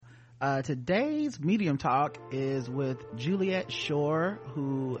Today's Medium Talk is with Juliet Schor,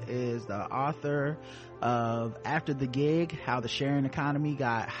 who is the author of After the Gig, How the Sharing Economy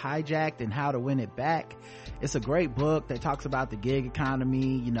Got Hijacked and How to Win It Back. It's a great book that talks about the gig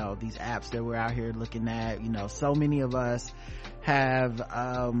economy, these apps that we're out here looking at. So many of us have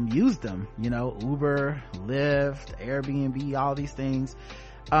used them, Uber, Lyft, Airbnb, all these things.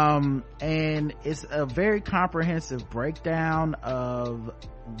 And it's a very comprehensive breakdown of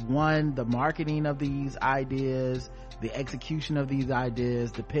the marketing of these ideas, the execution of these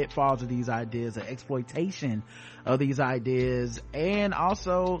ideas, the pitfalls of these ideas, the exploitation of these ideas, and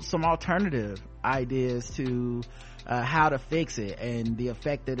also some alternative ideas to how to fix it, and the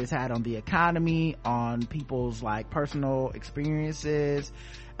effect that it's had on the economy, on people's personal experiences,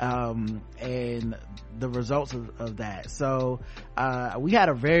 and the results of that. So we had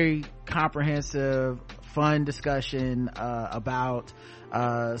a very comprehensive, fun discussion about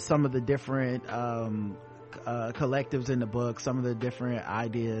some of the different collectives in the book, some of the different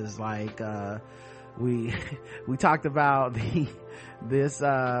ideas. We talked about this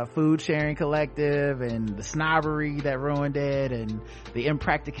food sharing collective and the snobbery that ruined it, and the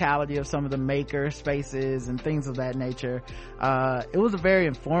impracticality of some of the maker spaces and things of that nature. It was a very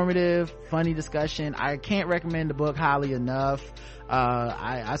informative, funny discussion. I can't recommend the book highly enough.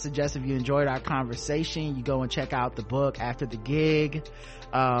 I suggest if you enjoyed our conversation, you go and check out the book After the Gig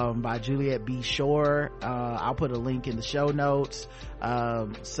by Juliet B. Schor. I'll put a link in the show notes.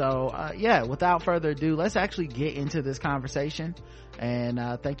 Without further ado, let's actually get into this conversation, and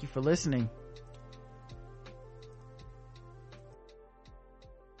thank you for listening.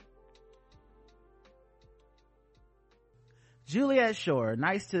 Juliet Schor,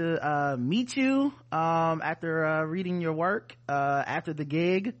 nice to meet you after reading your work, After the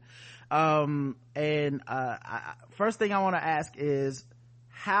Gig. First thing I want to ask is,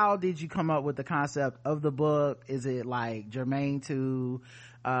 how did you come up with the concept of the book? Is it germane to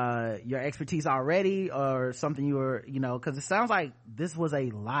your expertise already, or something you were, because it sounds like this was a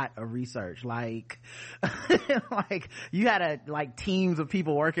lot of research, you had teams of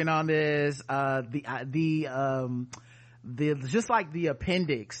people working on this. The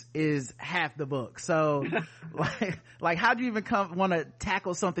appendix is half the book. So how do you even want to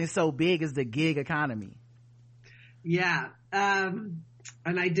tackle something so big as the gig economy? Yeah.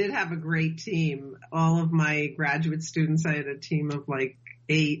 And I did have a great team. All of my graduate students, I had a team of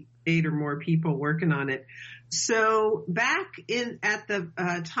eight or more people working on it. So back at the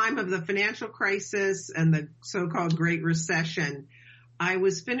time of the financial crisis and the so-called Great Recession, I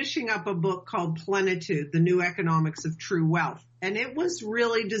was finishing up a book called Plenitude, The New Economics of True Wealth. And it was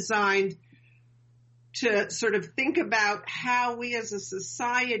really designed to sort of think about how we as a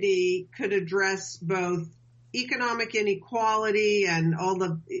society could address both economic inequality and all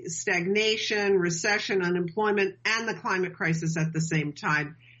the stagnation, recession, unemployment, and the climate crisis at the same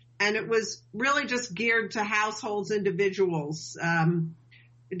time. And it was really just geared to households, individuals.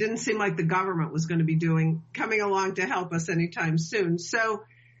 It didn't seem like the government was going to be coming along to help us anytime soon. So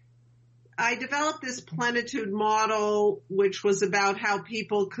I developed this Plenitude model, which was about how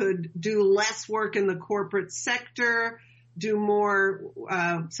people could do less work in the corporate sector, do more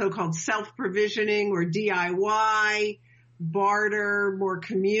so-called self-provisioning or DIY, barter, more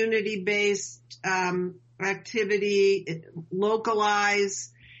community-based activity,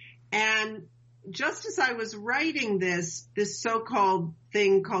 localize. And just as I was writing this so-called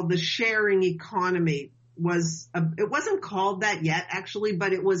thing called the sharing economy it wasn't called that yet, actually,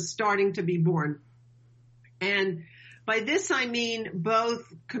 but it was starting to be born. And by this, I mean both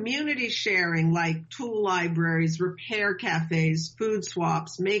community sharing, like tool libraries, repair cafes, food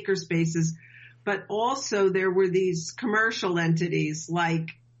swaps, maker spaces, but also there were these commercial entities like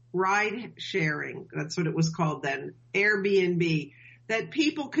ride sharing, that's what it was called then, Airbnb, that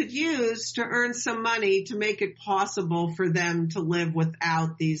people could use to earn some money to make it possible for them to live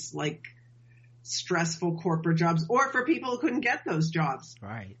without these stressful corporate jobs, or for people who couldn't get those jobs.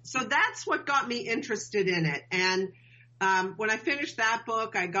 Right. So that's what got me interested in it. And when I finished that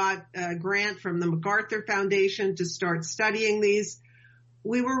book, I got a grant from the MacArthur Foundation to start studying these.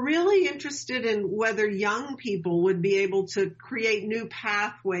 We were really interested in whether young people would be able to create new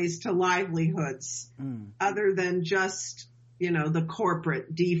pathways to livelihoods other than just, the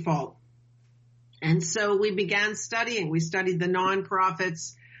corporate default. And so we began studying. We studied the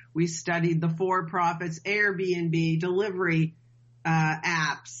nonprofits. We studied the for-profits, Airbnb, delivery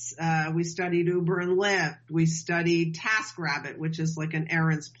apps. We studied Uber and Lyft. We studied TaskRabbit, which is like an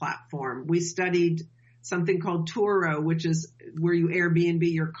errands platform. We studied something called Turo, which is where you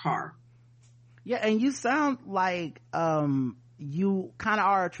Airbnb your car. Yeah, and you sound like you kind of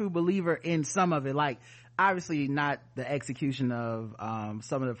are a true believer in some of it, like obviously not the execution of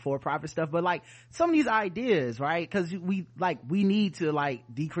some of the for-profit stuff, but like some of these ideas, right? Because we need to like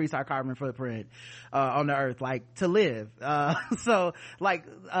decrease our carbon footprint on the earth, like to live. So like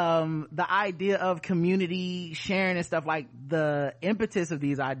the idea of community sharing and stuff, like the impetus of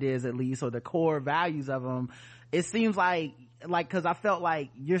these ideas, at least, or the core values of them, it seems like because I felt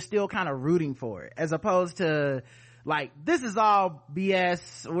like you're still kind of rooting for it, as opposed to like, this is all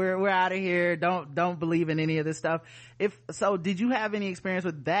BS, we're out of here, don't believe in any of this stuff. If so, did you have any experience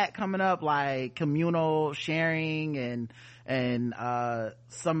with that coming up, like communal sharing and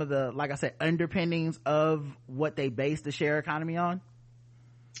some of the, like I said, underpinnings of what they base the share economy on?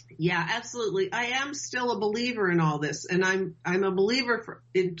 Yeah, absolutely. I am still a believer in all this, and I'm a believer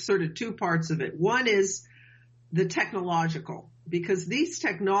in sort of two parts of it. One is the technological, because these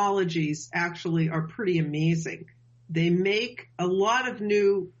technologies actually are pretty amazing. They make a lot of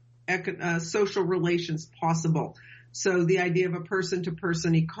new social relations possible. So the idea of a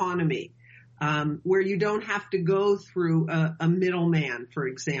person-to-person economy, where you don't have to go through a middleman, for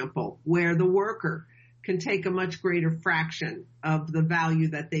example, where the worker can take a much greater fraction of the value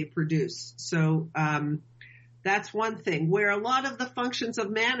that they produce. So that's one thing, where a lot of the functions of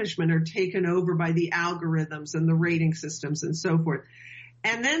management are taken over by the algorithms and the rating systems and so forth.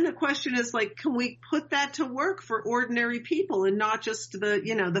 And then the question is, like, can we put that to work for ordinary people and not just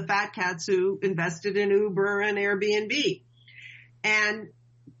the fat cats who invested in Uber and Airbnb? And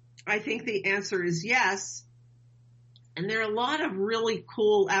I think the answer is yes. And there are a lot of really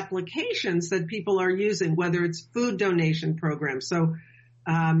cool applications that people are using, whether it's food donation programs. So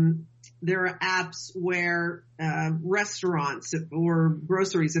there are apps where restaurants or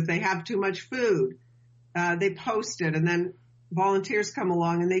groceries, if they have too much food, they post it, and then volunteers come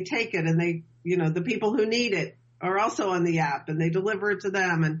along and they take it, and they, the people who need it are also on the app, and they deliver it to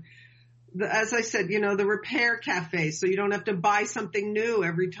them. And as I said, the repair cafe, so you don't have to buy something new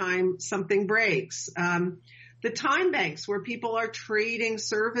every time something breaks. The time banks, where people are trading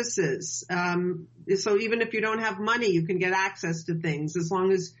services. So even if you don't have money, you can get access to things as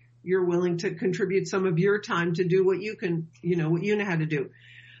long as you're willing to contribute some of your time to do what you can, what you know how to do.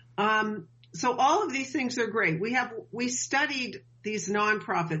 So all of these things are great. We studied these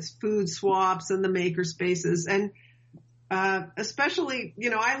nonprofits, food swaps and the maker spaces. And, especially,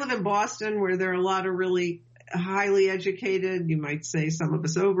 I live in Boston, where there are a lot of really highly educated, you might say some of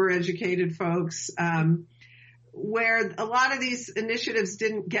us overeducated folks, where a lot of these initiatives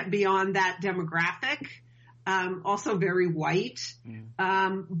didn't get beyond that demographic. Also very white.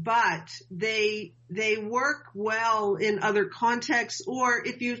 But they work well in other contexts, or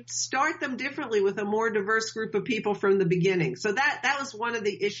if you start them differently with a more diverse group of people from the beginning. So that was one of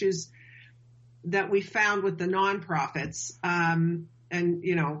the issues that we found with the nonprofits. And,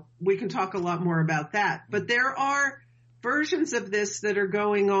 we can talk a lot more about that, but there are versions of this that are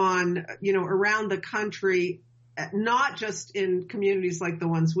going on, around the country, not just in communities like the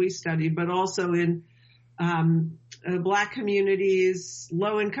ones we studied, but also in Black communities,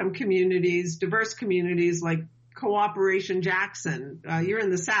 low-income communities, diverse communities like Cooperation Jackson. You're in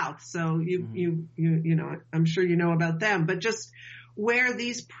the South, so you I'm sure you know about them. But just where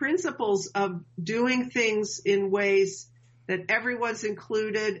these principles of doing things in ways that everyone's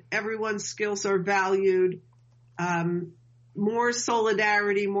included, everyone's skills are valued, more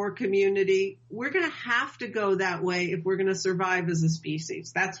solidarity, more community. We're going to have to go that way if we're going to survive as a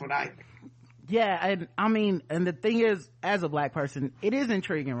species. That's what I think. Yeah, and I mean, and the thing is, as a Black person, it is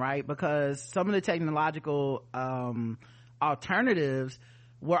intriguing, right? Because some of the technological alternatives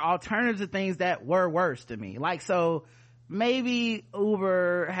were alternatives to things that were worse to me. Like, so maybe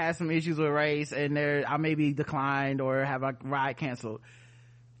Uber has some issues with race, and I maybe declined or have a ride canceled.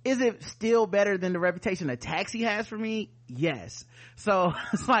 Is it still better than the reputation a taxi has for me? Yes. So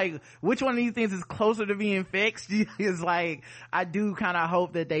it's like, which one of these things is closer to being fixed? It's like, I do kind of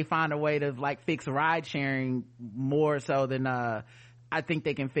hope that they find a way to like fix ride sharing more so than I think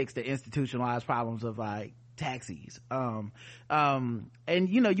they can fix the institutionalized problems of like taxis. And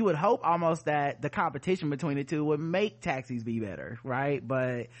you would hope almost that the competition between the two would make taxis be better, right?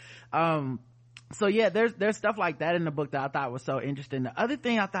 But so yeah, there's stuff like that in the book that I thought was so interesting. The other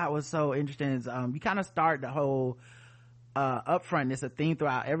thing I thought was so interesting is you kind of start the whole upfront, it's a theme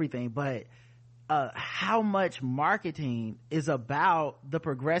throughout everything, but how much marketing is about the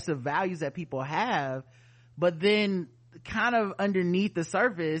progressive values that people have, but then kind of underneath the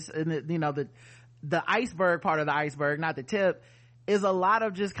surface, and the iceberg part of the iceberg, not the tip, is a lot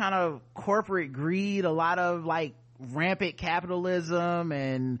of just kind of corporate greed, a lot of like rampant capitalism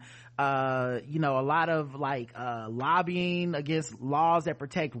and a lot of like lobbying against laws that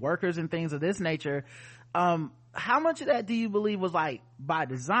protect workers and things of this nature. How much of that do you believe was like by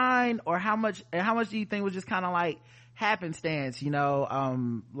design, or how much do you think was just kind of like happenstance?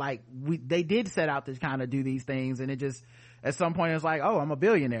 They did set out to kind of do these things, and it just at some point it's like, oh, I'm a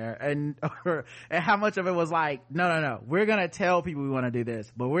billionaire, and how much of it was like, no, we're gonna tell people we want to do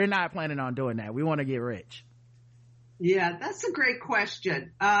this, but we're not planning on doing that, we want to get rich? Yeah, that's a great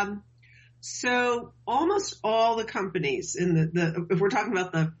question. So almost all the companies in if we're talking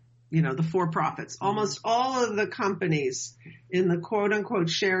about the for-profits, almost all of the companies in the quote unquote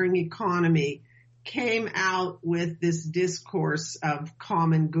sharing economy came out with this discourse of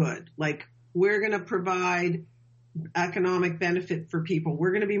common good. Like, we're going to provide economic benefit for people.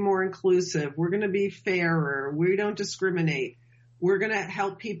 We're going to be more inclusive. We're going to be fairer. We don't discriminate. We're going to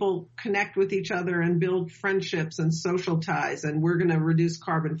help people connect with each other and build friendships and social ties. And we're going to reduce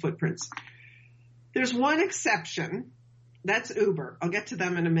carbon footprints. There's one exception. That's Uber. I'll get to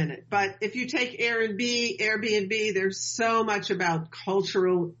them in a minute. But if you take Airbnb, there's so much about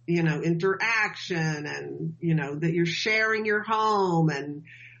cultural, interaction and, that you're sharing your home and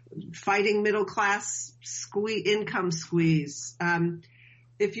fighting middle class income squeeze.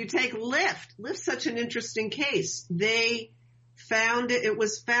 If you take Lyft's such an interesting case. It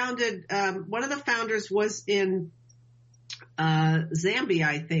was founded, one of the founders was in Zambia,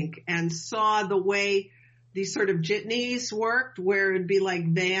 I think, and saw the way these sort of jitneys worked, where it'd be like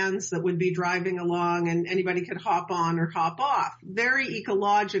vans that would be driving along and anybody could hop on or hop off. Very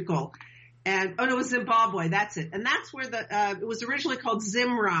ecological. And, it was Zimbabwe. That's it. And that's where it was originally called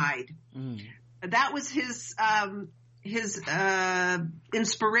Zimride. Mm. That was his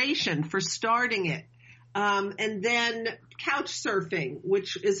inspiration for starting it. And then couch surfing,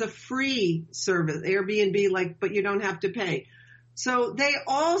 which is a free service, Airbnb, but you don't have to pay. So they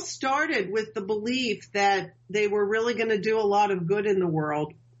all started with the belief that they were really going to do a lot of good in the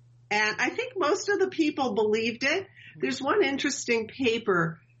world. And I think most of the people believed it. There's one interesting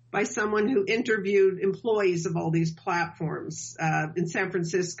paper by someone who interviewed employees of all these platforms in San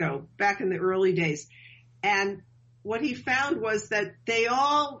Francisco back in the early days. And what he found was that they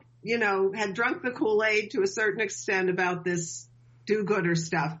all, had drunk the Kool-Aid to a certain extent about this do-gooder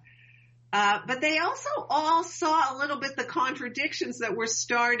stuff. But they also all saw a little bit the contradictions that were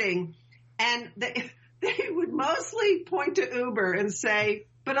starting, and they would mostly point to Uber and say,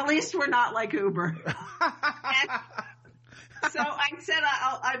 but at least we're not like Uber. So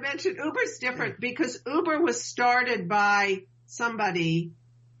I mentioned Uber's different because Uber was started by somebody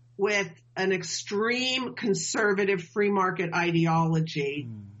with an extreme conservative free market ideology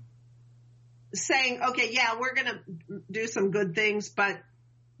saying, okay, yeah, we're going to do some good things, but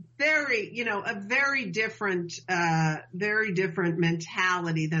a very different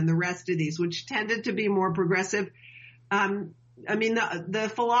mentality than the rest of these, which tended to be more progressive.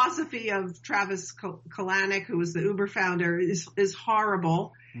 The philosophy of Travis Kalanick, who was the Uber founder, is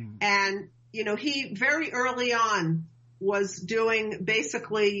horrible. Mm. And, he very early on was doing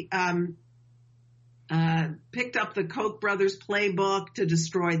basically, picked up the Koch brothers playbook to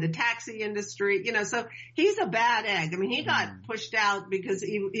destroy the taxi industry, so he's a bad egg. I mean, he got pushed out because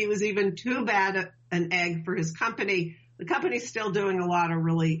he was even too bad an egg for his company. The company's still doing a lot of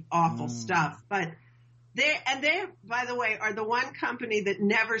really awful stuff, but they, by the way, are the one company that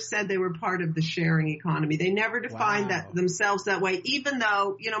never said they were part of the sharing economy. They never defined themselves that way, even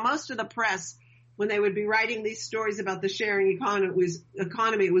though, most of the press, when they would be writing these stories about the sharing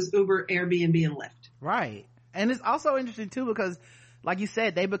economy, it was Uber, Airbnb, and Lyft. Right. And it's also interesting too, because like you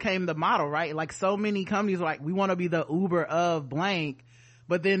said, they became the model, right? Like so many companies were like, we want to be the Uber of blank,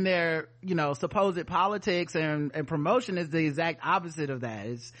 but then their, supposed politics and promotion is the exact opposite of that.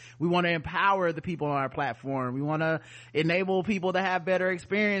 We want to empower the people on our platform. We want to enable people to have better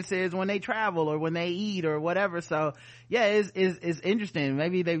experiences when they travel or when they eat or whatever. So yeah, it's interesting.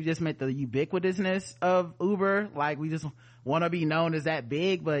 Maybe they just meant the ubiquitousness of Uber. Like, we just want to be known as that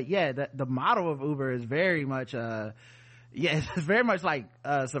big, but yeah, the model of Uber is very much it's very much like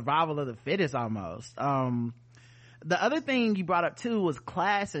survival of the fittest almost. The other thing you brought up too was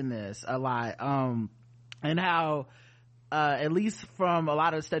class in this a lot, and how at least from a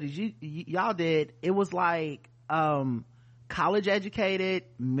lot of studies y'all did, it was like college educated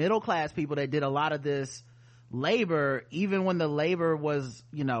middle class people that did a lot of this labor, even when the labor was,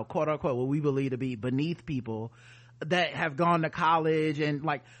 quote unquote, what we believe to be beneath people that have gone to college, and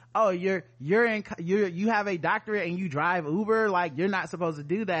like, oh, you have a doctorate and you drive Uber, like you're not supposed to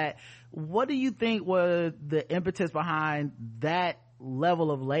do that. What do you think was the impetus behind that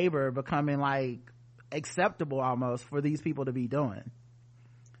level of labor becoming like acceptable almost for these people to be doing?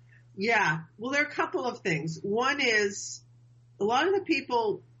 Yeah. Well, there are a couple of things. One is a lot of the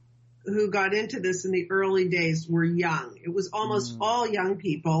people who got into this in the early days were young. It was almost all young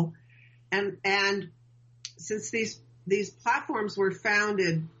people. And since these platforms were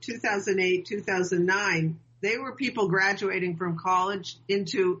founded 2008, 2009, they were people graduating from college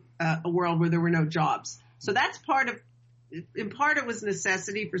into a world where there were no jobs. So that's in part it was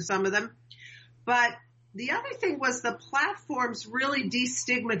necessity for some of them. But the other thing was the platforms really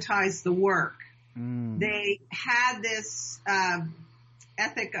destigmatized the work. They had this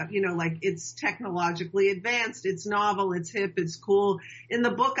ethic of, like it's technologically advanced, it's novel, it's hip, it's cool. In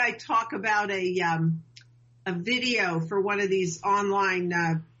the book, I talk about a video for one of these online,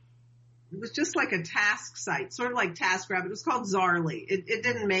 it was just like a task site, sort of like TaskRabbit. It was called Zarly. It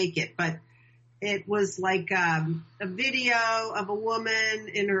didn't make it, but it was like a video of a woman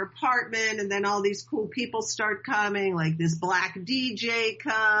in her apartment, and then all these cool people start coming, like this black DJ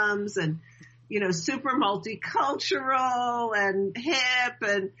comes and, super multicultural and hip,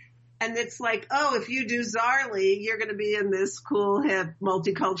 and it's like, oh, if you do Zarly, you're going to be in this cool, hip,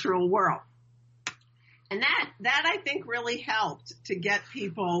 multicultural world. And that I think really helped to get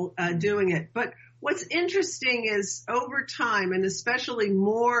people doing it. But what's interesting is over time, and especially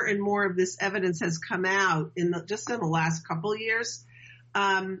more and more of this evidence has come out just in the last couple of years.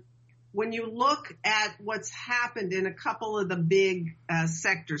 When you look at what's happened in a couple of the big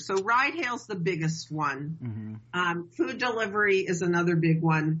sectors, so ride-hail's the biggest one. Food delivery is another big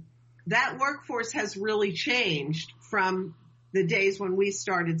one. That workforce has really changed from the days when we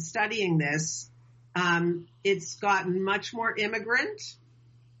started studying this. It's gotten much more immigrant.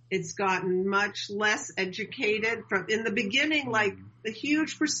 It's gotten much less educated. In the beginning, like the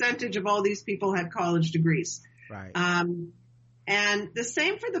huge percentage of all these people had college degrees. Right. And the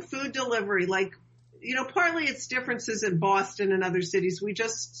same for the food delivery. Like, partly it's differences in Boston and other cities.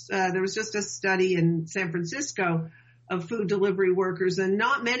 There was just a study in San Francisco of food delivery workers, and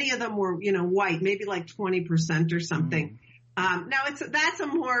not many of them were, white, maybe like 20% or something. Now that's a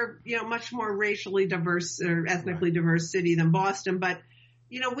more, much more racially diverse or ethnically diverse city than Boston. But,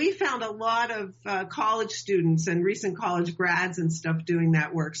 we found a lot of college students and recent college grads and stuff doing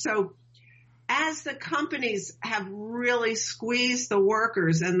that work. So as the companies have really squeezed the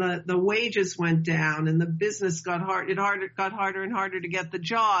workers and the wages went down and the business got harder and harder to get the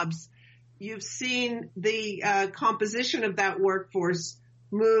jobs, you've seen the composition of that workforce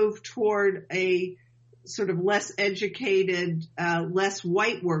move toward a sort of less educated, less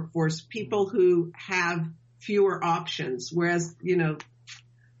white workforce, people who have fewer options, whereas,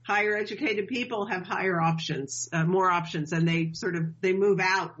 higher educated people have higher options, more options, and they move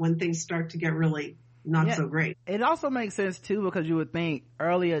out when things start to get really not so great. It also makes sense too, because you would think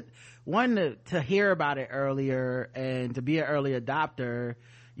earlier, to hear about it earlier and to be an early adopter,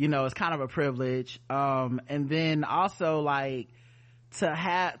 is kind of a privilege. And then also like,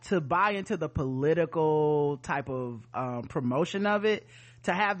 to buy into the political type of promotion of it,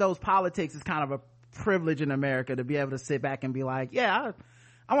 to have those politics is kind of a privilege in America, to be able to sit back and be like, yeah,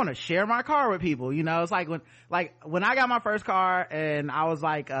 I want to share my car with people. It's like when I got my first car and I was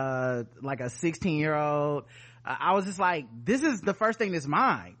like a 16-year-old, I was just like, this is the first thing that's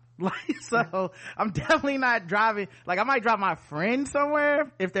mine. So I'm definitely not driving, I might drive my friend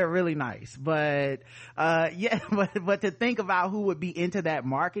somewhere if they're really nice, but but to think about who would be into that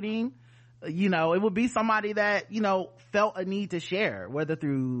marketing, it would be somebody that felt a need to share, whether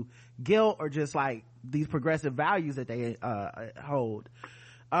through guilt or just like these progressive values that they hold.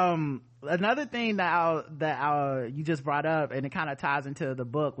 Another thing that you just brought up, and it kind of ties into the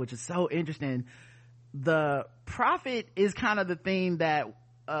book, which is so interesting, the profit is kind of the thing that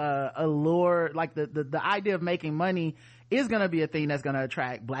allure, like the idea of making money is going to be a thing that's going to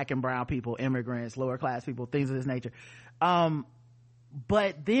attract black and brown people, immigrants, lower class people, things of this nature.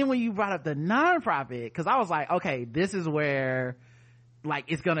 But then when you brought up the nonprofit, because I was like, okay, this is where like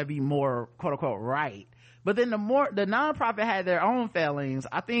it's going to be more quote unquote right. But then the nonprofit had their own failings.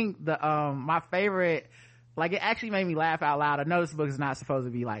 I think my favorite, like, it actually made me laugh out loud. I know this book is not supposed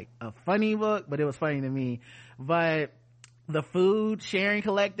to be like a funny book, but it was funny to me. But the food sharing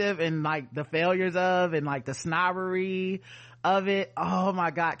collective and like the failures of, and like the snobbery of it. Oh my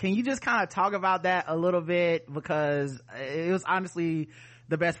God. Can you just kind of talk about that a little bit? Because it was honestly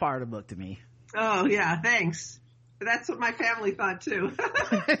the best part of the book to me. Oh yeah. Thanks. That's what my family thought too.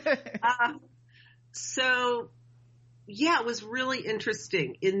 So yeah, it was really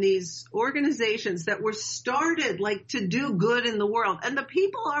interesting in these organizations that were started like to do good in the world. And the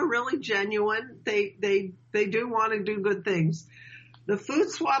people are really genuine. They do want to do good things. The Food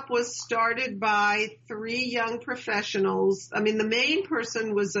Swap was started by 3 young professionals. I mean, the main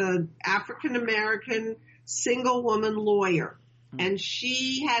person was a African-American single woman lawyer, and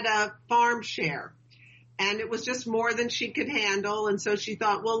she had a farm share, and it was just more than she could handle. And so she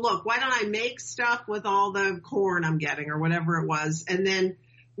thought, well, look, why don't I make stuff with all the corn I'm getting or whatever it was, and then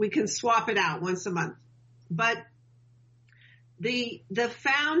we can swap it out once a month. But the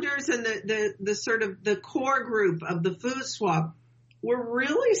founders and the sort of the core group of the Food Swap were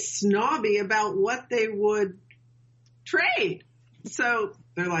really snobby about what they would trade. So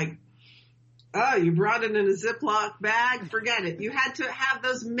they're like, oh, you brought it in a Ziploc bag? Forget it. You had to have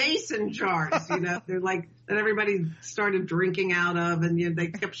those mason jars, they're like, that everybody started drinking out of, and they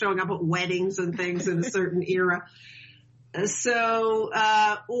kept showing up at weddings and things in a certain era. So,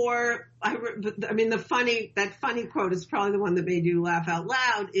 that funny quote is probably the one that made you laugh out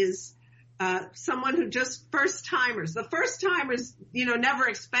loud is, someone who just the first timers, never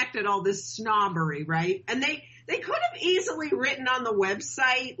expected all this snobbery, right? And they could have easily written on the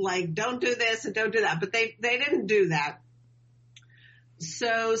website, like, don't do this and don't do that, but they didn't do that.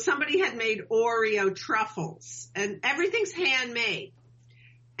 So somebody had made Oreo truffles, and everything's handmade.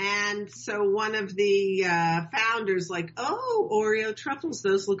 And so one of the founders, like, oh, Oreo truffles,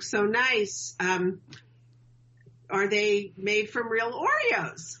 those look so nice. Are they made from real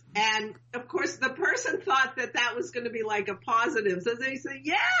Oreos? And of course, the person thought that was going to be like a positive. So they say,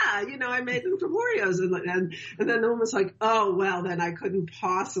 yeah, I made them from Oreos. And then the woman was like, oh, well, then I couldn't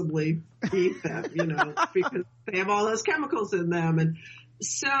possibly eat them, because they have all those chemicals in them. And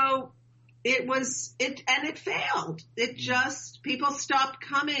so it failed. It just, people stopped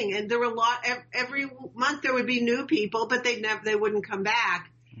coming, and there were every month there would be new people, but they wouldn't come back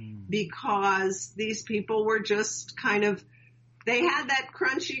because these people were just kind of, they had that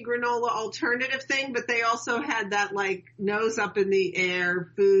crunchy granola alternative thing, but they also had that like nose up in the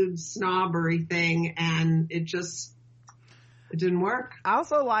air food snobbery thing, and it didn't work. I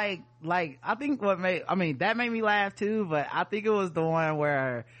also like I think that made me laugh too, but I think it was the one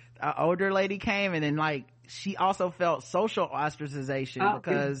where an older lady came, and then like she also felt social ostracization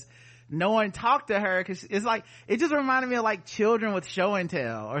because no one talked to her, because it's like, it just reminded me of like children with show and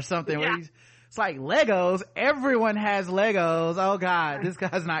tell or something. Yeah. Where it's like Legos, everyone has Legos. Oh God, this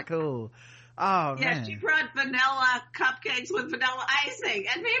guy's not cool. Oh yeah, man. She brought vanilla cupcakes with vanilla icing,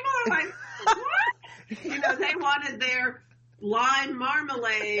 and people are like, what? They wanted their lime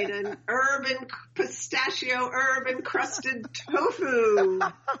marmalade and pistachio herb encrusted tofu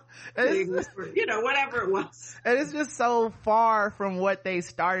things, or, whatever it was. And it's just so far from what they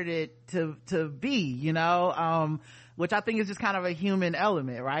started it to be, which I think is just kind of a human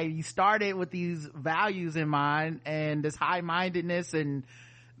element, right? You started with these values in mind and this high-mindedness, and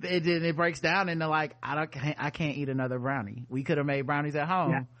it breaks down into like, I can't eat another brownie. We could have made brownies at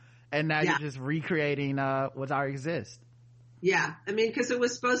home, and now you're just recreating what already exists. Yeah, because it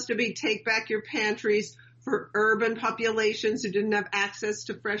was supposed to be take back your pantries for urban populations who didn't have access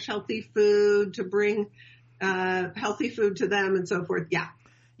to fresh, healthy food, to bring healthy food to them and so forth. Yeah.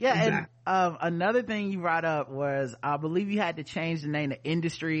 Yeah, exactly. And another thing you brought up was, I believe you had to change the name of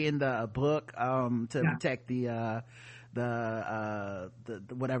industry in the book to protect the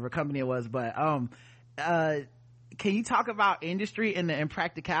whatever company it was. But can you talk about industry and the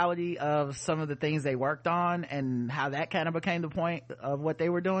impracticality of some of the things they worked on and how that kind of became the point of what they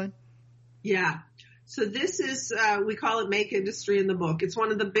were doing? Yeah. So this is, we call it Make Industry in the book. It's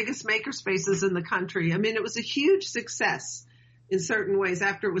one of the biggest maker spaces in the country. It was a huge success in certain ways.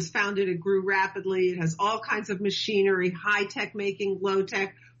 After it was founded, it grew rapidly. It has all kinds of machinery, high-tech making,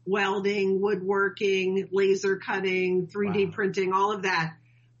 low-tech, welding, woodworking, laser cutting, 3D printing, all of that.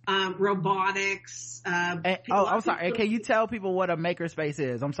 Robotics. I'm sorry. Can you tell people what a makerspace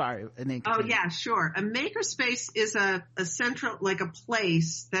is? I'm sorry. Yeah, sure. A makerspace is a central, like a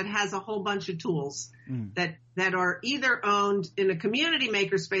place that has a whole bunch of tools that are either owned in a community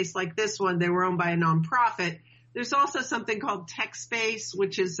makerspace like this one. They were owned by a nonprofit. There's also something called TechSpace,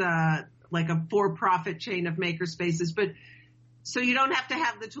 which is like a for-profit chain of makerspaces. But so you don't have to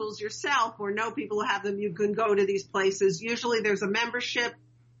have the tools yourself or know people who have them. You can go to these places. Usually there's a membership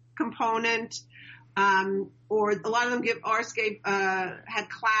component, or a lot of them had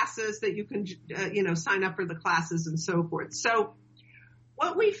classes that you can, sign up for the classes and so forth. So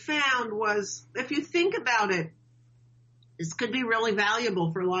what we found was, if you think about it, this could be really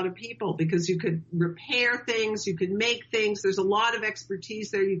valuable for a lot of people because you could repair things, you could make things. There's a lot of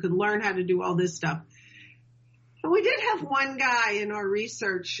expertise there. You could learn how to do all this stuff. But we did have one guy in our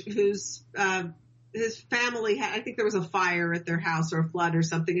research whose his family had, I think there was a fire at their house or a flood or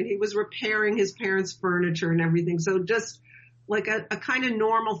something, and he was repairing his parents' furniture and everything. So just like a kind of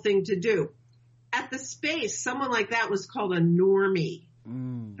normal thing to do. At the space, someone like that was called a normie.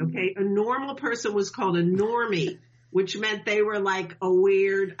 Okay. A normal person was called a normie, which meant they were like a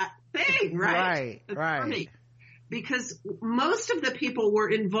weird thing, right? Right. Because most of the people were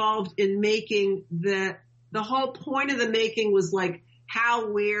involved in making the whole point of the making was like,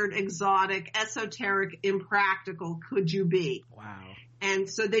 how weird, exotic, esoteric, impractical could you be? Wow. And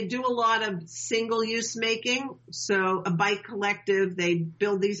so they do a lot of single use making. So a bike collective, they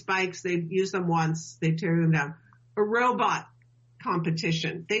build these bikes, they use them once, they tear them down. A robot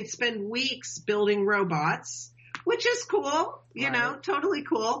competition. They'd spend weeks building robots, which is cool, you know, totally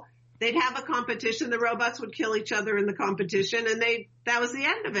cool. They'd have a competition. The robots would kill each other in the competition, and that was the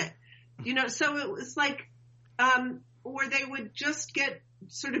end of it. You know, so it was like, where they would just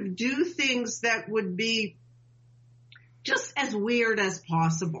sort of do things that would be just as weird as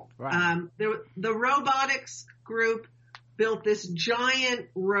possible. Right. The robotics group built this giant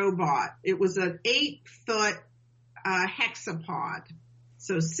robot. It was an 8-foot hexapod,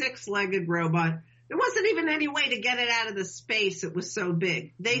 so 6-legged robot. There wasn't even any way to get it out of the space. It was so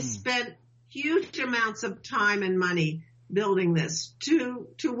big. They spent huge amounts of time and money building this. To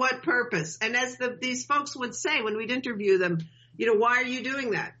what purpose? And as these folks would say when we'd interview them, you know, why are you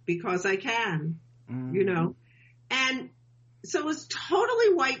doing that? Because I can, you know. And so it was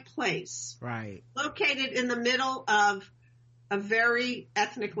totally white place. Right. Located in the middle of a very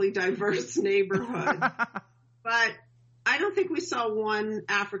ethnically diverse neighborhood. But I don't think we saw one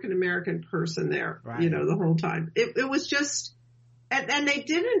African American person there, you know, the whole time. It was just, and they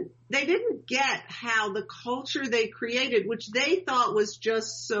didn't get how the culture they created, which they thought was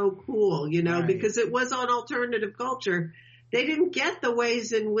just so cool, you know, because it was an alternative culture. They didn't get the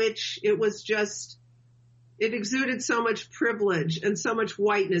ways in which it was just, it exuded so much privilege and so much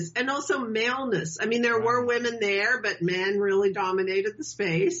whiteness and also maleness. I mean, there were women there, but men really dominated the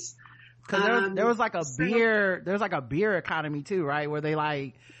space. Cause there was like a beer economy too, right? Where they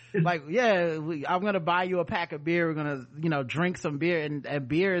I'm gonna buy you a pack of beer. We're gonna, you know, drink some beer, and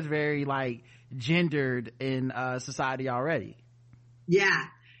beer is very like gendered in society already. Yeah,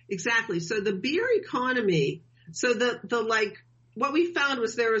 exactly. So the beer economy. So what we found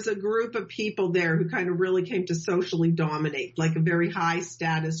was there was a group of people there who kind of really came to socially dominate, like a very high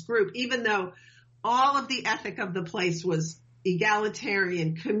status group, even though all of the ethic of the place was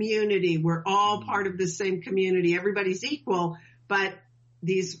egalitarian community. We're all part of the same community. Everybody's equal, but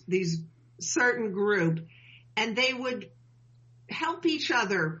these certain group, and they would help each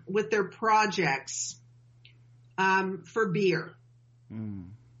other with their projects, for beer.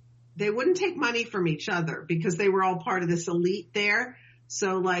 They wouldn't take money from each other because they were all part of this elite there.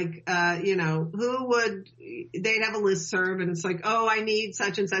 So like, you know, they'd have a listserv, and it's like, oh, I need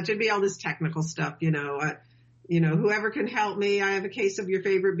such and such. It'd be all this technical stuff, you know, whoever can help me, I have a case of your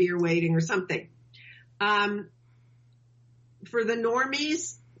favorite beer waiting or something. For the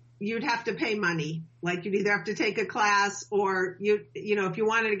normies, you'd have to pay money. Like you'd either have to take a class or you know, if you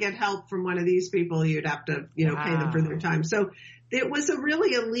wanted to get help from one of these people, you'd have to, you know, pay them for their time. So it was a really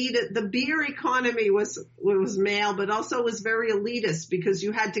the beer economy was male, but also was very elitist because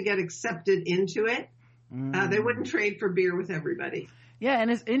you had to get accepted into it. They wouldn't trade for beer with everybody. Yeah.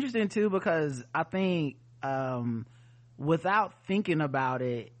 And it's interesting too, because I think, without thinking about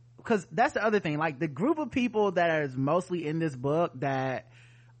it, because that's the other thing, like the group of people that is mostly in this book, that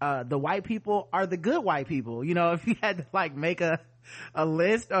the white people are the good white people. You know, if you had to like make a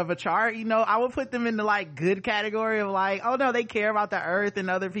list of a chart, you know, I would put them in the like good category of like, oh no, they care about the earth and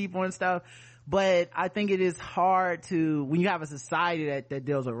other people and stuff. But I think it is hard to, when you have a society that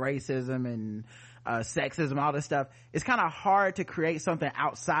deals with racism and sexism, all this stuff, it's kind of hard to create something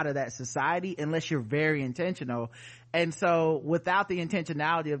outside of that society unless you're very intentional. And so without the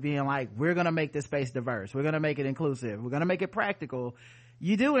intentionality of being like, we're going to make this space diverse, we're going to make it inclusive, we're going to make it practical,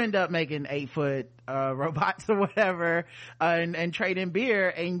 you do end up making 8-foot robots or whatever, and trading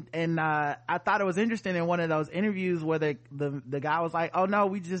beer. And I thought it was interesting in one of those interviews where the guy was like, oh no,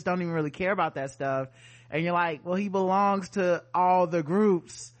 we just don't even really care about that stuff. And you're like, well, he belongs to all the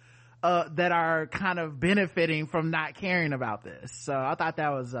groups that are kind of benefiting from not caring about this. So I thought that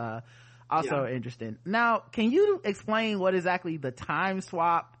was also interesting. Now, can you explain what exactly the time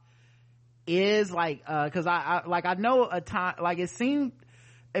swap is? Like, cause I know a time, like it seemed,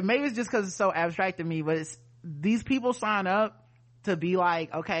 and maybe it's just cause it's so abstract to me, but it's, these people sign up to be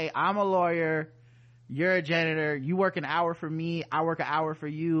like, okay, I'm a lawyer, you're a janitor, you work an hour for me, I work an hour for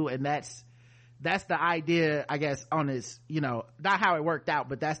you, and that's the idea, I guess, on this, you know, not how it worked out,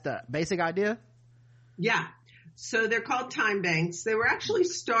 but that's the basic idea. Yeah. So they're called time banks. They were actually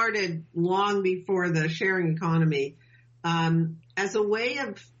started long before the sharing economy. as a way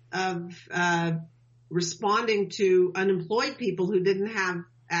of responding to unemployed people who didn't have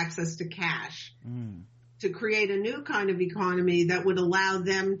access to cash, to create a new kind of economy that would allow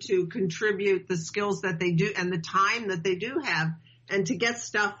them to contribute the skills that they do and the time that they do have, and to get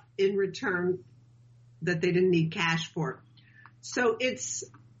stuff in return that they didn't need cash for. So it's,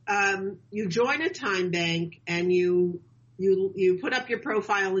 you join a time bank and you put up your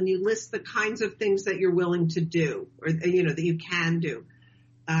profile and you list the kinds of things that you're willing to do, or, that you can do.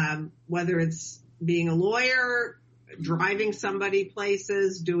 Whether it's being a lawyer, driving somebody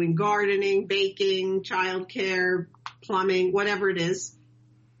places, doing gardening, baking, childcare, plumbing, whatever it is.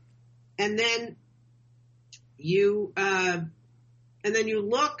 And then you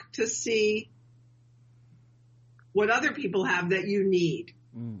look to see what other people have that you need.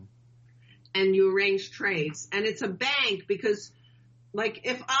 And you arrange trades. And it's a bank because, like,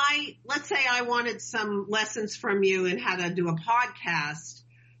 let's say I wanted some lessons from you and how to do a podcast,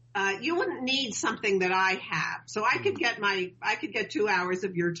 you wouldn't need something that I have. So I could get 2 hours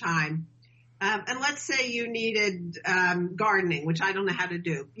of your time. And let's say you needed gardening, which I don't know how to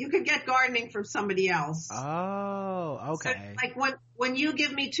do. You could get gardening from somebody else. Oh, okay. So, like when you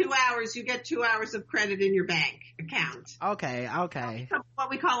give me 2 hours, you get 2 hours of credit in your bank account. Okay. What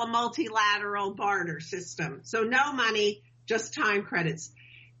we call a multilateral barter system. So no money, just time credits.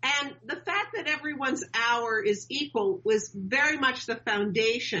 And the fact that everyone's hour is equal was very much the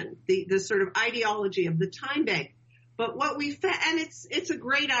foundation, the sort of ideology of the time bank. But what we found, and it's a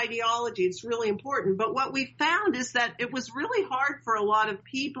great ideology, it's really important, but what we found is that it was really hard for a lot of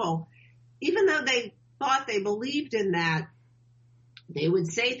people, even though they thought they believed in that, they would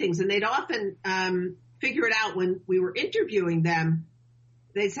say things, and they'd often figure it out when we were interviewing them.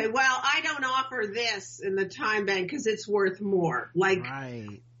 They'd say, well, I don't offer this in the time bank because it's worth more. Like,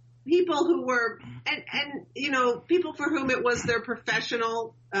 right. People who were, and people for whom it was their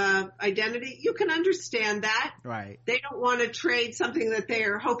professional identity, you can understand that. Right. They don't want to trade something that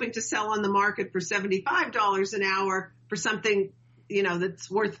they're hoping to sell on the market for $75 an hour for something, that's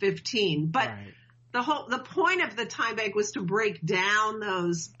worth $15. But right. The point of the time bank was to break down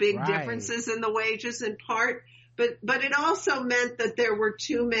those big right. differences in the wages in part. But it also meant that there were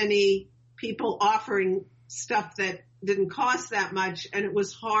too many people offering stuff that didn't cost that much, and it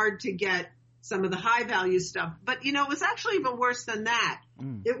was hard to get some of the high value stuff. But, it was actually even worse than that.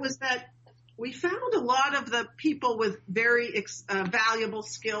 It was that we found a lot of the people with very valuable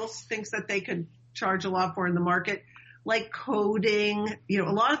skills, things that they could charge a lot for in the market, like coding, a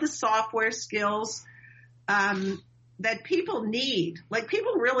lot of the software skills that people need. Like,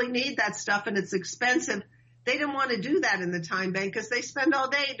 people really need that stuff, and it's expensive. They didn't want to do that in the time bank because they spend all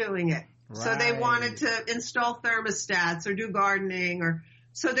day doing it. Right. So they wanted to install thermostats or do gardening,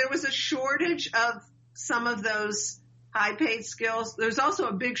 so there was a shortage of some of those high paid skills. There's also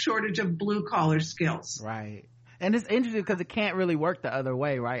a big shortage of blue collar skills. Right. And it's interesting because it can't really work the other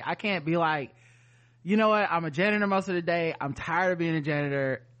way, right? I can't be like, you know what? I'm a janitor most of the day. I'm tired of being a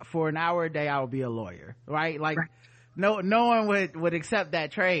janitor. For an hour a day, I will be a lawyer, right? Like, right. No one would accept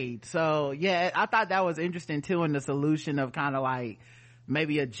that trade. So yeah, I thought that was interesting too, in the solution of kind of like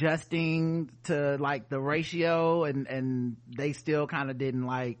maybe adjusting to like the ratio, and they still kind of didn't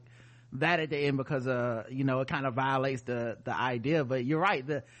like that at the end because it kind of violates the idea. But you're right,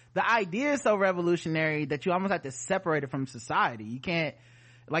 the idea is so revolutionary that you almost have to separate it from society. You can't,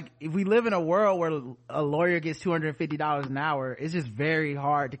 like, if we live in a world where a lawyer gets $250 an hour, it's just very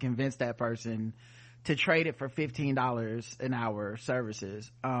hard to convince that person to trade it for $15 an hour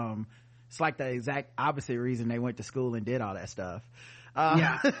services. It's like the exact opposite reason they went to school and did all that stuff.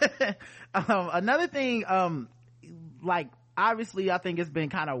 Another thing, like, obviously I think it's been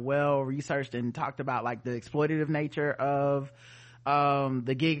kind of well researched and talked about, like, the exploitative nature of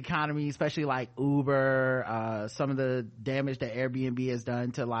the gig economy, especially like Uber, some of the damage that Airbnb has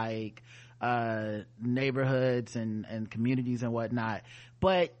done to like neighborhoods and communities and whatnot.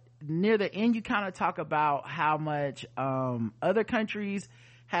 But near the end, you kind of talk about how much other countries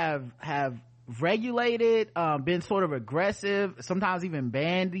have regulated, been sort of aggressive, sometimes even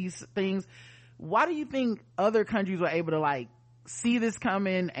banned these things. Why do you think other countries were able to like see this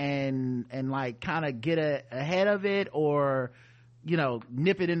coming and like kind of get ahead of it, or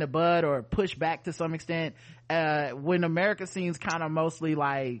nip it in the bud or push back to some extent, when America seems kind of mostly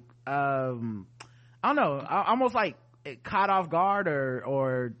like I don't know, almost like caught off guard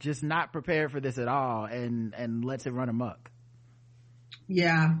or just not prepared for this at all and lets it run amok?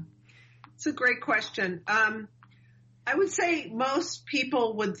 Yeah, it's a great question. I would say most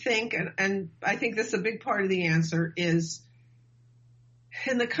people would think, and I think this is a big part of the answer, is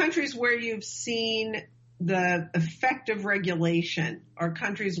in the countries where you've seen the effective regulation are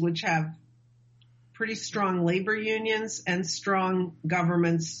countries which have pretty strong labor unions and strong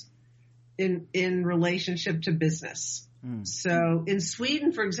governments in relationship to business. So in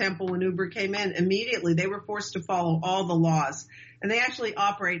Sweden, for example, when Uber came in, immediately they were forced to follow all the laws. And they actually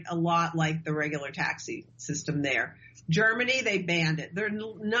operate a lot like the regular taxi system there. Germany, they banned it. There are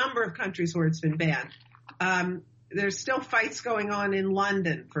a number of countries where it's been banned. There's still fights going on in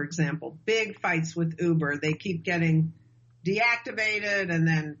London, for example, big fights with Uber. They keep getting deactivated and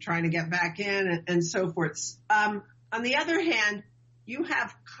then trying to get back in and so forth. On the other hand, you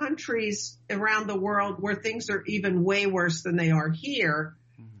have countries around the world where things are even way worse than they are here,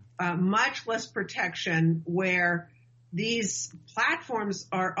 much less protection, where these platforms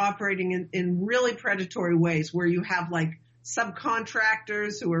are operating in really predatory ways, where you have like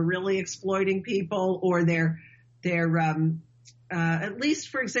subcontractors who are really exploiting people, or they're at least,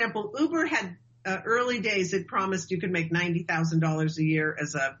 for example, Uber had early days, it promised you could make $90,000 a year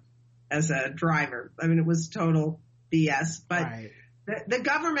as a driver. I mean, it was total BS, but right. The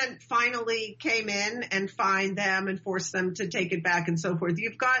government finally came in and fined them and forced them to take it back and so forth.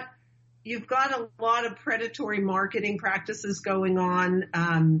 You've got a lot of predatory marketing practices going on.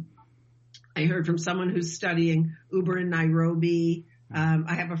 I heard from someone who's studying Uber in Nairobi.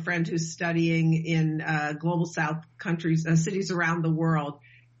 I have a friend who's studying in global South countries, cities around the world,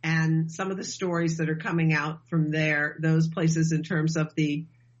 and some of the stories that are coming out from those places in terms of the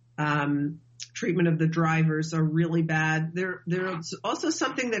treatment of the drivers are really bad. There's also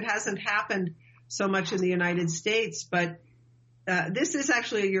something that hasn't happened so much in the United States, but this is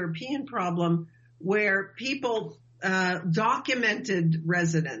actually a European problem where people, documented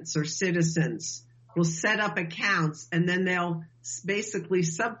residents or citizens, will set up accounts and then they'll basically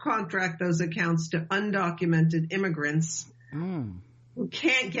subcontract those accounts to undocumented immigrants who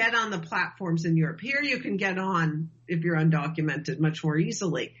can't get on the platforms in Europe. Here you can get on if you're undocumented much more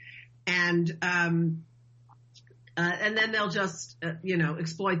easily. And then they'll just,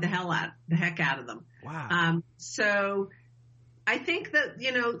 exploit the heck out of them. Wow. So I think that,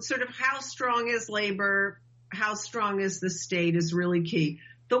 sort of how strong is labor, how strong is the state is really key.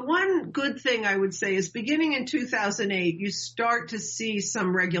 The one good thing I would say is beginning in 2008, you start to see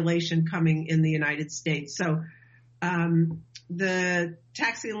some regulation coming in the United States. So, the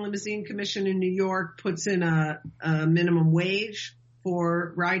Taxi and Limousine Commission in New York puts in a minimum wage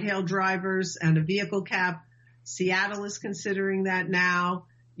for ride-hail drivers and a vehicle cap. Seattle is considering that now.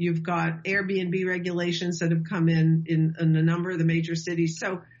 You've got Airbnb regulations that have come in a number of the major cities.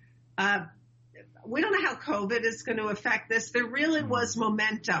 So we don't know how COVID is going to affect this. There really was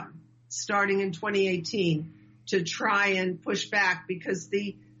momentum starting in 2018 to try and push back because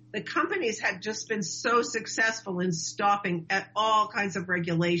the companies had just been so successful in stopping at all kinds of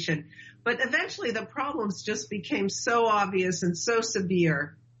regulation. But eventually the problems just became so obvious and so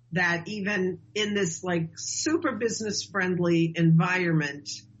severe that even in this like super business friendly environment,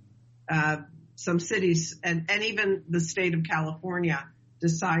 some cities and even the state of California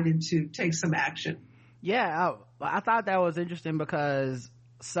decided to take some action. Yeah, I thought that was interesting because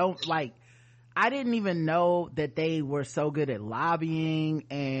I didn't even know that they were so good at lobbying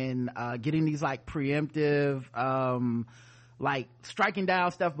and getting these like preemptive striking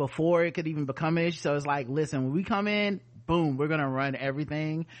down stuff before it could even become an issue. So it's like, listen, when we come in, boom, we're gonna run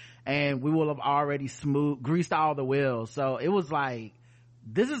everything and we will have already greased all the wheels. So it was like,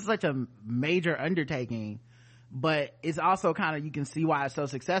 this is such a major undertaking, but it's also kind of, you can see why it's so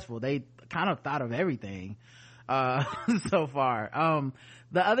successful. They kind of thought of everything so far.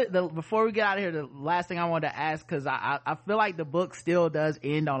 Before we get out of here, the last thing I wanted to ask, because I feel like the book still does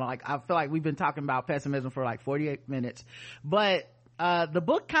end on, like, I feel like we've been talking about pessimism for like 48 minutes, but the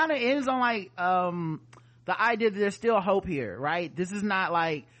book kind of ends on like the idea that there's still hope here, right? This is not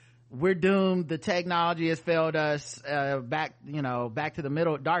like we're doomed, the technology has failed us, back to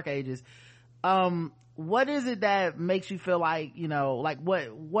the dark ages. What is it that makes you feel like,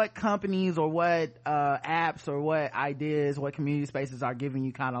 what companies or what apps or what ideas, what community spaces are giving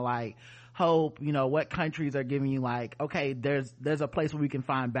you kind of like hope? What countries are giving you like, okay, there's a place where we can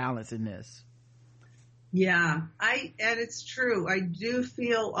find balance in this? Yeah, and it's true. I do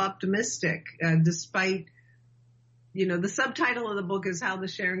feel optimistic, despite, the subtitle of the book is How the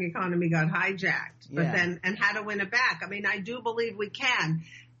Sharing Economy Got Hijacked, and how to win it back. I mean, I do believe we can.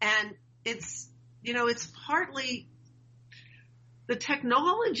 And it's partly the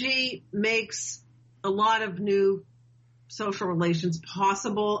technology makes a lot of new social relations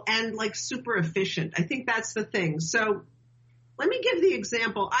possible and like super efficient. I think that's the thing. So let me give the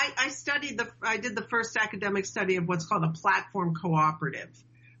example. I did the first academic study of what's called a platform cooperative,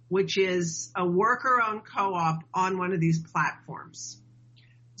 which is a worker-owned co-op on one of these platforms.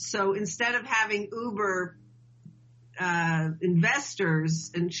 So instead of having Uber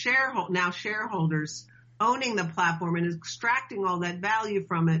investors and shareholders owning the platform and extracting all that value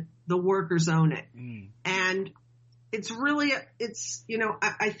from it, the workers own it. And it's really,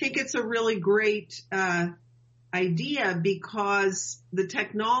 I think it's a really great idea because the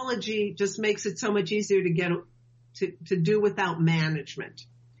technology just makes it so much easier to get to do without management.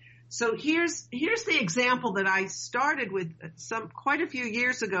 So here's the example that I started with quite a few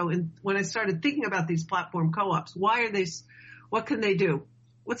years ago when I started thinking about these platform co-ops. What can they do?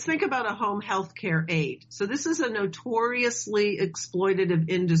 Let's think about a home health care aide. So this is a notoriously exploitative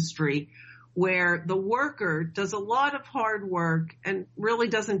industry where the worker does a lot of hard work and really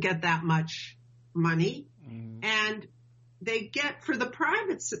doesn't get that much money. And they get, for the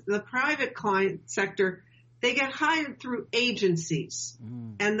private client sector, they get hired through agencies.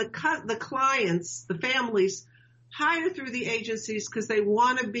 And the clients, the families, hire through the agencies because they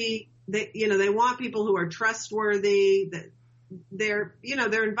want to they want people who are trustworthy. They're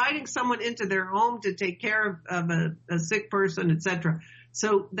inviting someone into their home to take care of a sick person, etc.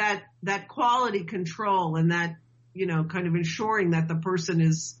 So that quality control and that, kind of ensuring that the person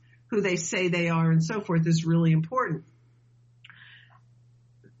is who they say they are and so forth is really important.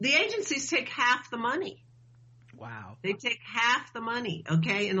 The agencies take half the money. Wow. They take half the money,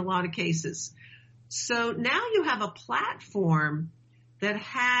 okay, in a lot of cases. So now you have a platform that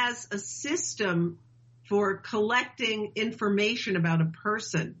has a system for collecting information about a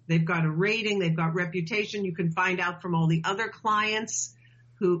person. They've got a rating, they've got reputation. You can find out from all the other clients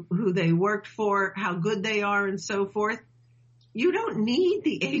who they worked for, how good they are and so forth. You don't need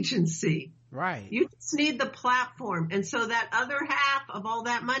the agency. Right. You just need the platform. And so that other half of all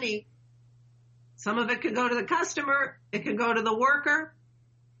that money, some of it can go to the customer, it can go to the worker.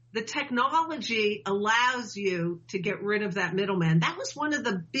 The technology allows you to get rid of that middleman. That was one of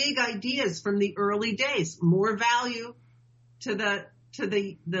the big ideas from the early days. More value to the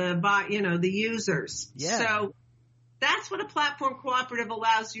users. Yeah. So that's what a platform cooperative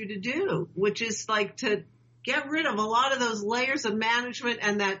allows you to do, which is like to get rid of a lot of those layers of management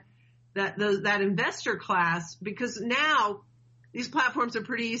and that investor class, because now these platforms are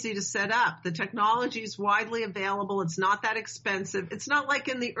pretty easy to set up. The technology is widely available. It's not that expensive. It's not like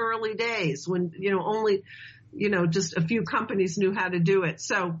in the early days when, only, just a few companies knew how to do it.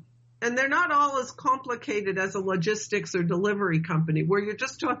 So, and they're not all as complicated as a logistics or delivery company where you're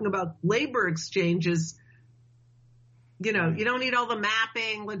just talking about labor exchanges. You don't need all the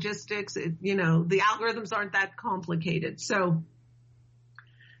mapping, logistics, the algorithms aren't that complicated. So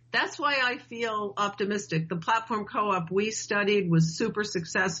that's why I feel optimistic. The platform co-op we studied was super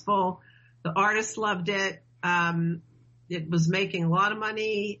successful. The artists loved it. It was making a lot of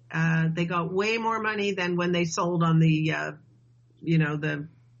money. They got way more money than when they sold on the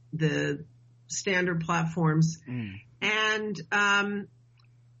standard platforms. And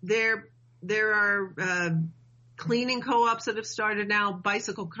there are cleaning co-ops that have started now,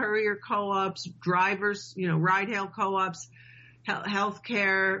 bicycle courier co-ops, drivers, ride-hail co-ops,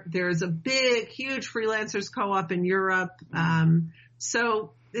 healthcare. There's a huge freelancers co-op in Europe.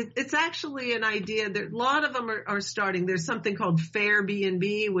 So it's actually an idea that a lot of them are starting. There's something called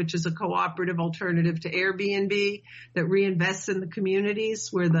Fairbnb, which is a cooperative alternative to Airbnb that reinvests in the communities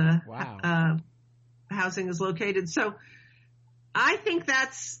where the housing is located. So I think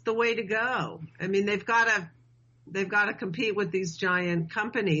that's the way to go. I mean, they've got to compete with these giant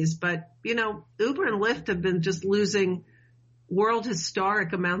companies, but Uber and Lyft have been just losing world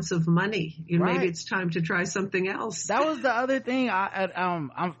historic amounts of money. Right. Maybe it's time to try something else. That was the other thing. I don't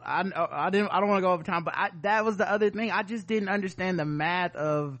want to go over time, but that was the other thing. I just didn't understand the math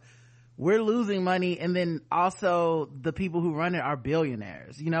of we're losing money, and then also the people who run it are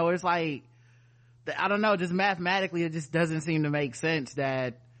billionaires. It's like, I don't know, just mathematically, it just doesn't seem to make sense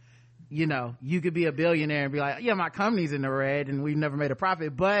that you could be a billionaire and be like, yeah, my company's in the red and we've never made a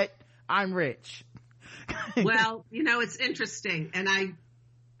profit, but I'm rich. Well, it's interesting. And I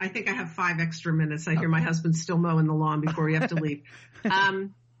think I have 5 extra minutes. I hear my husband's still mowing the lawn before we have to leave.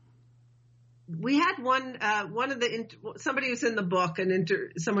 We had somebody who's in the book,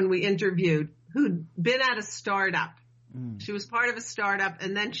 someone we interviewed who'd been at a startup. She was part of a startup,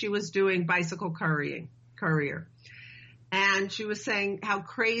 and then she was doing bicycle courier. And she was saying how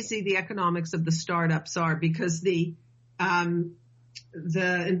crazy the economics of the startups are because the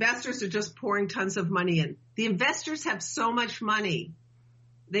investors are just pouring tons of money in. The investors have so much money.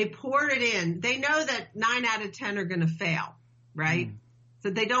 They pour it in. They know that 9 out of 10 are going to fail, right?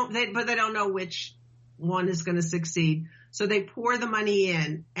 So but they don't know which one is going to succeed. So they pour the money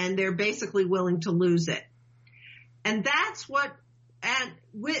in and they're basically willing to lose it. And that's what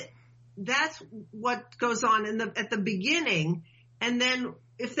goes on at the beginning. And then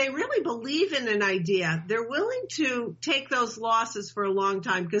if they really believe in an idea, they're willing to take those losses for a long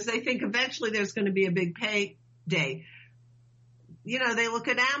time because they think eventually there's going to be a big payday. You know, they look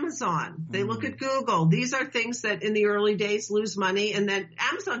at Amazon, they look at Google. These are things that in the early days lose money. And then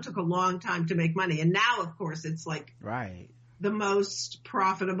Amazon took a long time to make money. And now, of course, it's like the most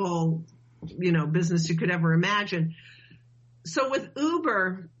profitable, you know, business you could ever imagine. So with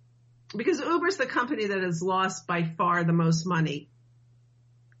Uber, because Uber's the company that has lost by far the most money.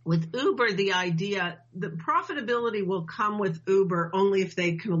 With Uber, the profitability will come with Uber only if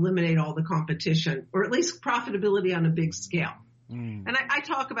they can eliminate all the competition, or at least profitability on a big scale. And I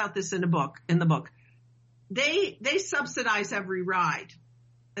talk about this in the book. They subsidize every ride.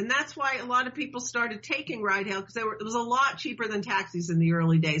 And that's why a lot of people started taking ride hail because it was a lot cheaper than taxis in the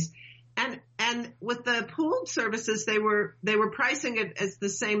early days. And with the pooled services, they were pricing it as the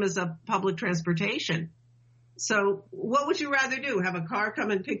same as a public transportation. So what would you rather do? Have a car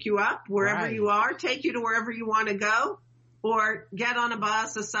come and pick you up wherever you are, take you to wherever you want to go, or get on a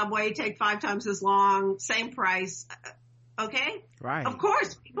bus, a subway, take 5 times as long, same price? Okay. Right. Of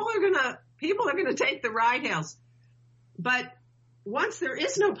course, people are gonna take the ride hails. But once there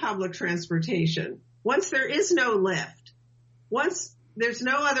is no public transportation, once there is no Lyft, once there's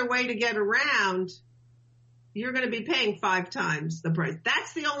no other way to get around, you're going to be paying 5 times the price.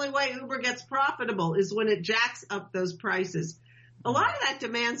 That's the only way Uber gets profitable, is when it jacks up those prices. A lot of that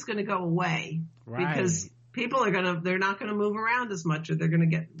demand's going to go away because people they're not going to move around as much, or they're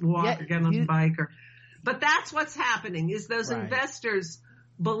going to walk or get on a bike but that's what's happening, is those investors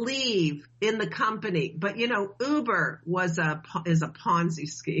believe in the company. But, you know, Uber is a Ponzi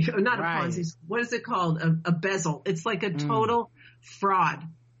scheme. Not a Ponzi scheme. What is it called? A bezel. It's like a total fraud.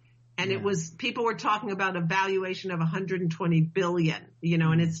 And people were talking about a valuation of 120 billion, you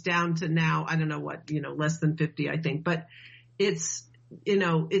know, and it's down to now, I don't know what, you know, less than 50, I think. But it's, you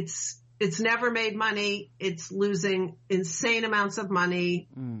know, it's never made money. It's losing insane amounts of money.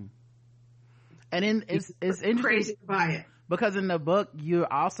 And it's interesting, crazy to buy it. Because in the book,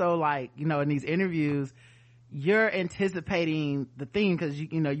 you're also like, you know, in these interviews, you're anticipating the theme because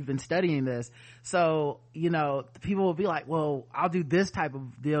you know you've been studying this. So, you know, people will be like, well, I'll do this type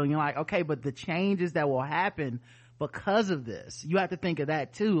of deal. And you're like, okay, but the changes that will happen because of this, you have to think of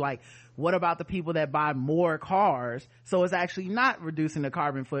that too. Like, what about the people that buy more cars? So it's actually not reducing the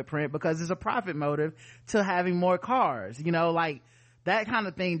carbon footprint because there's a profit motive to having more cars, you know, like that kind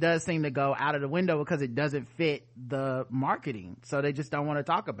of thing does seem to go out of the window because it doesn't fit the marketing. So they just don't want to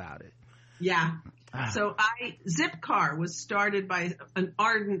talk about it. Yeah. So Zipcar was started by an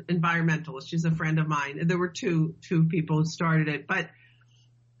ardent environmentalist. She's a friend of mine. There were two people who started it, but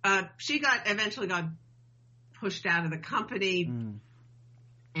she eventually got pushed out of the company.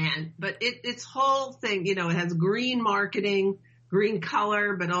 But its whole thing, you know, it has green marketing, green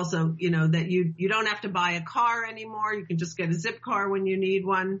color, but also, you know, that you don't have to buy a car anymore. You can just get a Zipcar when you need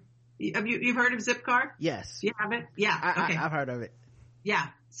one. You've heard of Zipcar? Yes. You have it? Yeah. Okay. I've heard of it. Yeah.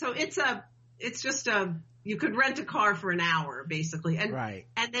 So you could rent a car for an hour basically.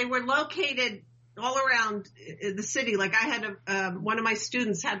 And they were located all around the city. Like I had one of my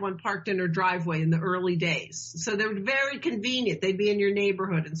students had one parked in her driveway in the early days. So they were very convenient. They'd be in your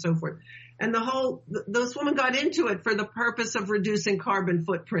neighborhood and so forth. And those women got into it for the purpose of reducing carbon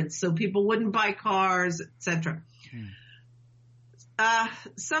footprints. So people wouldn't buy cars, etc.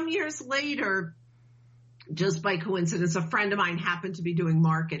 Some years later, just by coincidence, a friend of mine happened to be doing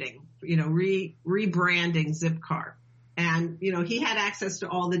marketing, you know, rebranding Zipcar. And, you know, he had access to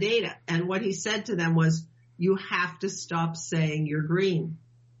all the data. And what he said to them was, you have to stop saying you're green,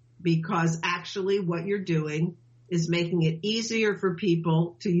 because actually what you're doing is making it easier for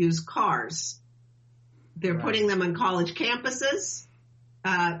people to use cars. They're putting them on college campuses.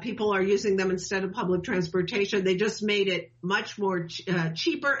 People are using them instead of public transportation. They just made it much more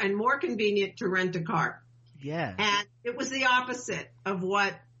cheaper and more convenient to rent a car. Yeah. And it was the opposite of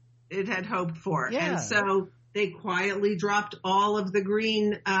what it had hoped for. Yeah. And so they quietly dropped all of the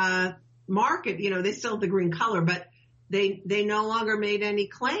green market. You know, they still have the green color, but they no longer made any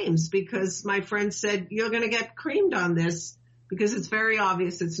claims, because my friend said, you're going to get creamed on this because it's very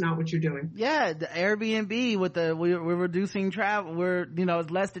obvious it's not what you're doing. Yeah, the Airbnb with we're reducing travel.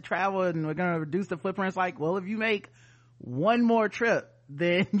 It's less to travel and we're going to reduce the footprints. Like, well, if you make one more trip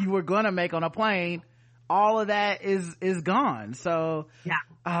than you were going to make on a plane, all of that is gone. So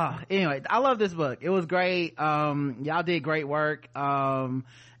yeah. Anyway, I love this book. It was great. Y'all did great work.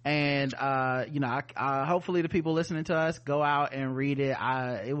 And hopefully the people listening to us go out and read it.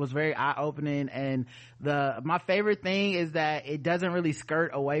 It was very eye-opening, and my favorite thing is that it doesn't really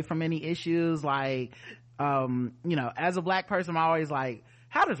skirt away from any issues. Like, as a black person, I'm always like,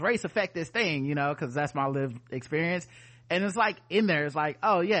 how does race affect this thing, because that's my lived experience. And it's like in there, it's like,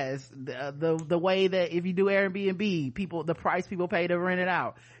 oh yeah, it's the way that if you do Airbnb, the price people pay to rent it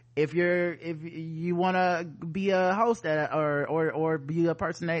out. If you want to be a host or be a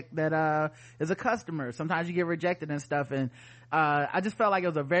person that is a customer, sometimes you get rejected and stuff. And I just felt like it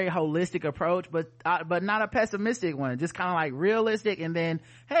was a very holistic approach, but not a pessimistic one, just kind of like realistic. And then,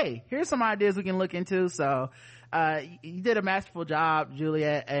 hey, here's some ideas we can look into. So you did a masterful job,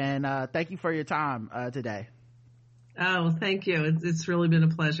 Juliet, and thank you for your time today. Oh, well, thank you. It's really been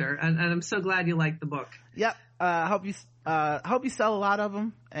a pleasure, and I'm so glad you liked the book. Yep. Hope you sell a lot of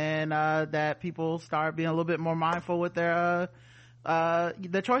them, and that people start being a little bit more mindful with their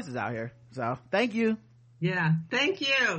choices out here. So thank you. Yeah, thank you.